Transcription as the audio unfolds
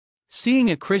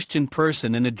Seeing a Christian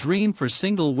person in a dream. For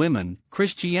single women,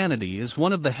 Christianity is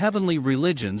one of the heavenly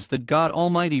religions that God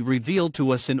Almighty revealed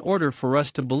to us in order for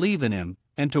us to believe in Him,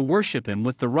 and to worship Him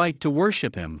with the right to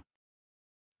worship Him.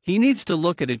 He needs to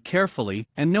look at it carefully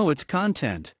and know its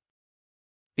content.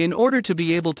 In order to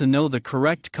be able to know the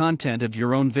correct content of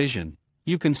your own vision,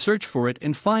 you can search for it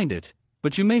and find it,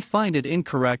 but you may find it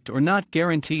incorrect or not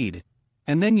guaranteed,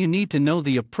 and then you need to know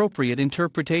the appropriate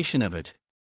interpretation of it.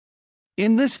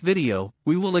 In this video,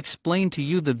 we will explain to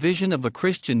you the vision of a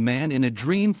Christian man in a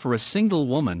dream for a single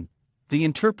woman, the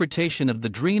interpretation of the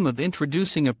dream of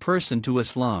introducing a person to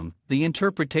Islam, the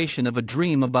interpretation of a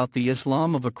dream about the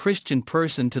Islam of a Christian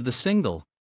person to the single,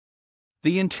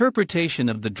 the interpretation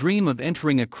of the dream of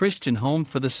entering a Christian home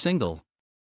for the single,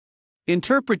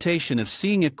 interpretation of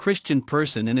seeing a Christian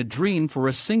person in a dream for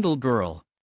a single girl.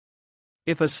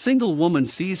 If a single woman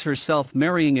sees herself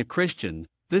marrying a Christian,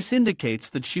 this indicates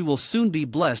that she will soon be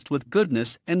blessed with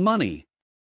goodness and money.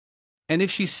 And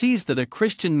if she sees that a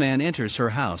Christian man enters her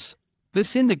house,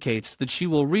 this indicates that she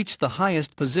will reach the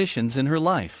highest positions in her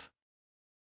life.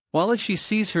 While if she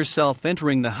sees herself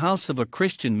entering the house of a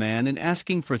Christian man and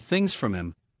asking for things from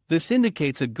him, this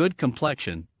indicates a good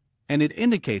complexion, and it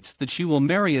indicates that she will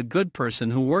marry a good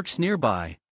person who works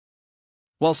nearby.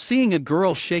 While seeing a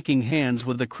girl shaking hands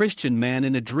with a Christian man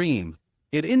in a dream,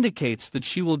 it indicates that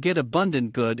she will get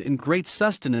abundant good and great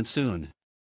sustenance soon.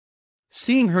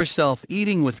 Seeing herself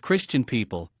eating with Christian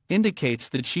people indicates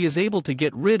that she is able to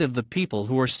get rid of the people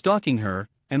who are stalking her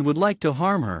and would like to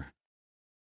harm her.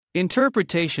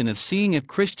 Interpretation of seeing a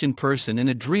Christian person in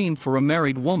a dream for a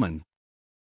married woman.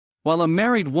 While a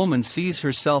married woman sees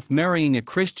herself marrying a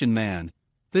Christian man,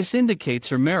 this indicates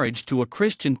her marriage to a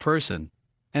Christian person,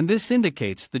 and this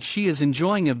indicates that she is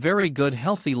enjoying a very good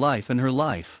healthy life in her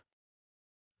life.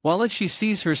 While if she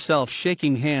sees herself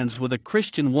shaking hands with a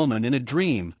Christian woman in a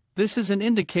dream, this is an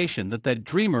indication that that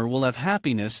dreamer will have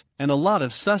happiness and a lot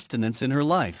of sustenance in her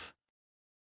life.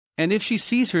 And if she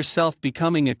sees herself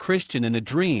becoming a Christian in a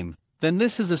dream, then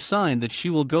this is a sign that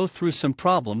she will go through some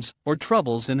problems or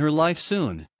troubles in her life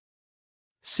soon.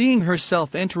 Seeing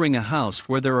herself entering a house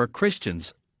where there are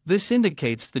Christians, this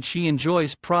indicates that she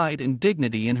enjoys pride and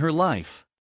dignity in her life.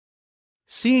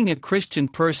 Seeing a Christian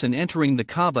person entering the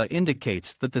Kaaba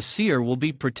indicates that the seer will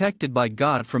be protected by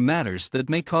God from matters that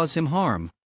may cause him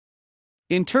harm.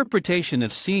 Interpretation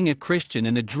of seeing a Christian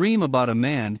in a dream about a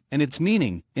man and its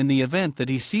meaning. In the event that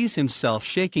he sees himself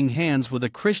shaking hands with a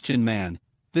Christian man,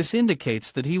 this indicates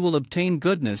that he will obtain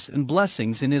goodness and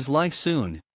blessings in his life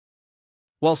soon.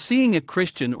 While seeing a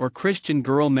Christian or Christian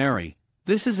girl marry,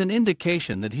 this is an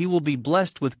indication that he will be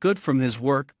blessed with good from his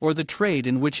work or the trade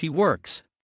in which he works.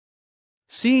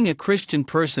 Seeing a Christian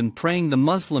person praying the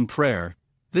Muslim prayer,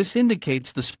 this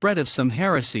indicates the spread of some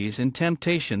heresies and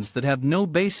temptations that have no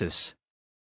basis.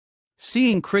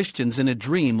 Seeing Christians in a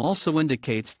dream also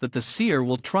indicates that the seer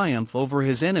will triumph over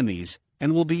his enemies,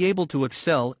 and will be able to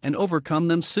excel and overcome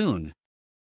them soon.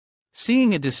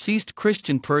 Seeing a deceased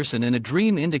Christian person in a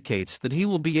dream indicates that he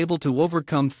will be able to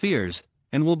overcome fears,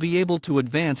 and will be able to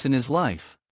advance in his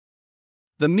life.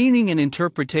 The meaning and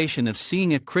interpretation of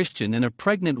seeing a Christian in a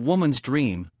pregnant woman's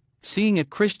dream. Seeing a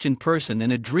Christian person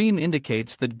in a dream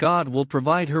indicates that God will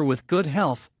provide her with good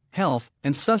health,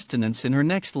 and sustenance in her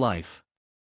next life.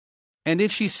 And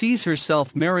if she sees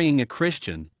herself marrying a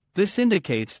Christian, this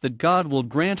indicates that God will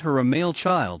grant her a male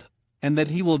child, and that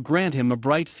He will grant him a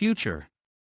bright future.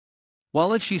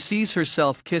 While if she sees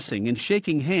herself kissing and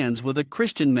shaking hands with a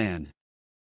Christian man,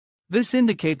 this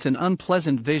indicates an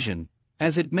unpleasant vision,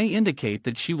 as it may indicate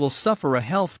that she will suffer a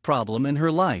health problem in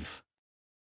her life.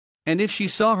 And if she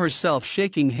saw herself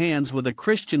shaking hands with a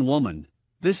Christian woman,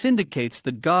 this indicates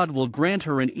that God will grant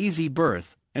her an easy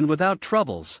birth, and without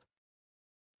troubles.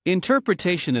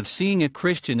 Interpretation of seeing a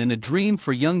Christian in a dream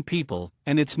for young people,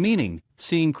 and its meaning.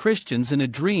 Seeing Christians in a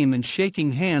dream and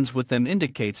shaking hands with them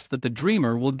indicates that the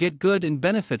dreamer will get good and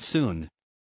benefit soon.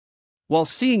 While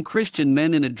seeing Christian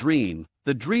men in a dream,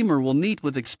 the dreamer will meet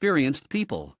with experienced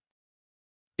people.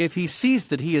 If he sees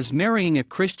that he is marrying a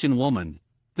Christian woman,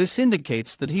 this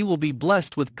indicates that he will be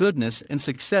blessed with goodness and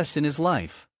success in his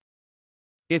life.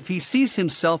 If he sees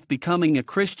himself becoming a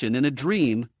Christian in a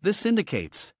dream, this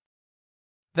indicates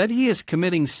that he is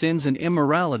committing sins and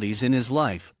immoralities in his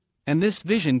life, and this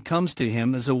vision comes to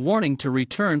him as a warning to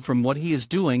return from what he is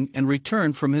doing and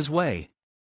return from his way.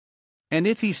 And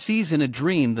if he sees in a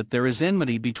dream that there is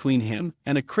enmity between him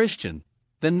and a Christian,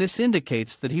 then this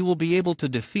indicates that he will be able to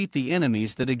defeat the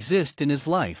enemies that exist in his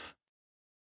life.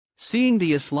 Seeing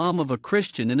the Islam of a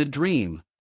Christian in a dream.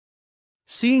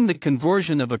 Seeing the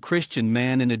conversion of a Christian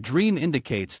man in a dream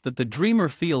indicates that the dreamer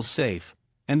feels safe,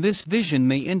 and this vision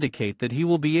may indicate that he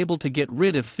will be able to get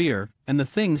rid of fear and the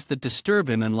things that disturb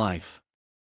him in life.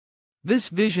 This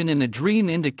vision in a dream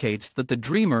indicates that the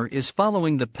dreamer is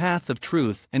following the path of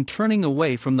truth and turning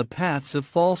away from the paths of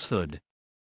falsehood.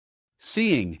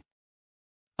 Seeing.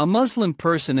 A Muslim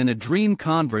person in a dream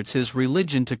converts his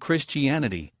religion to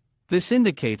Christianity. This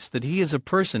indicates that he is a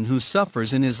person who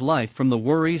suffers in his life from the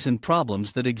worries and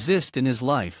problems that exist in his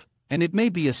life, and it may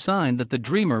be a sign that the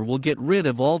dreamer will get rid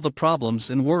of all the problems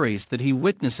and worries that he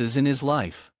witnesses in his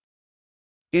life.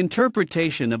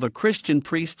 Interpretation of a Christian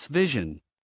priest's vision.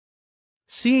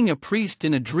 Seeing a priest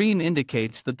in a dream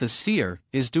indicates that the seer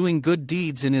is doing good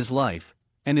deeds in his life,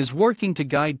 and is working to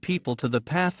guide people to the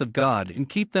path of God and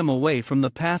keep them away from the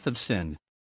path of sin.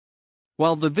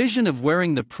 While the vision of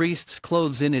wearing the priest's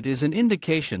clothes in it is an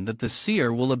indication that the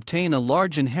seer will obtain a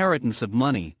large inheritance of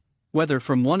money, whether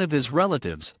from one of his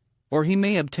relatives, or he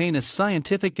may obtain a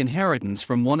scientific inheritance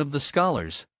from one of the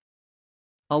scholars.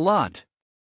 A lot.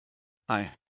 It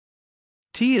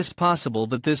is possible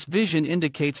that this vision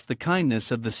indicates the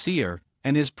kindness of the seer,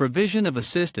 and his provision of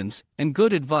assistance and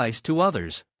good advice to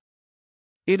others.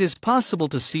 It is possible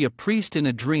to see a priest in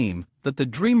a dream, that the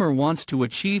dreamer wants to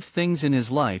achieve things in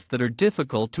his life that are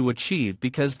difficult to achieve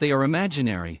because they are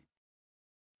imaginary.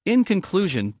 In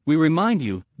conclusion, we remind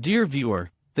you, dear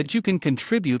viewer, that you can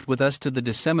contribute with us to the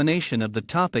dissemination of the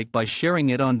topic by sharing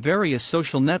it on various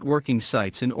social networking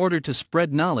sites in order to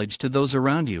spread knowledge to those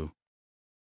around you.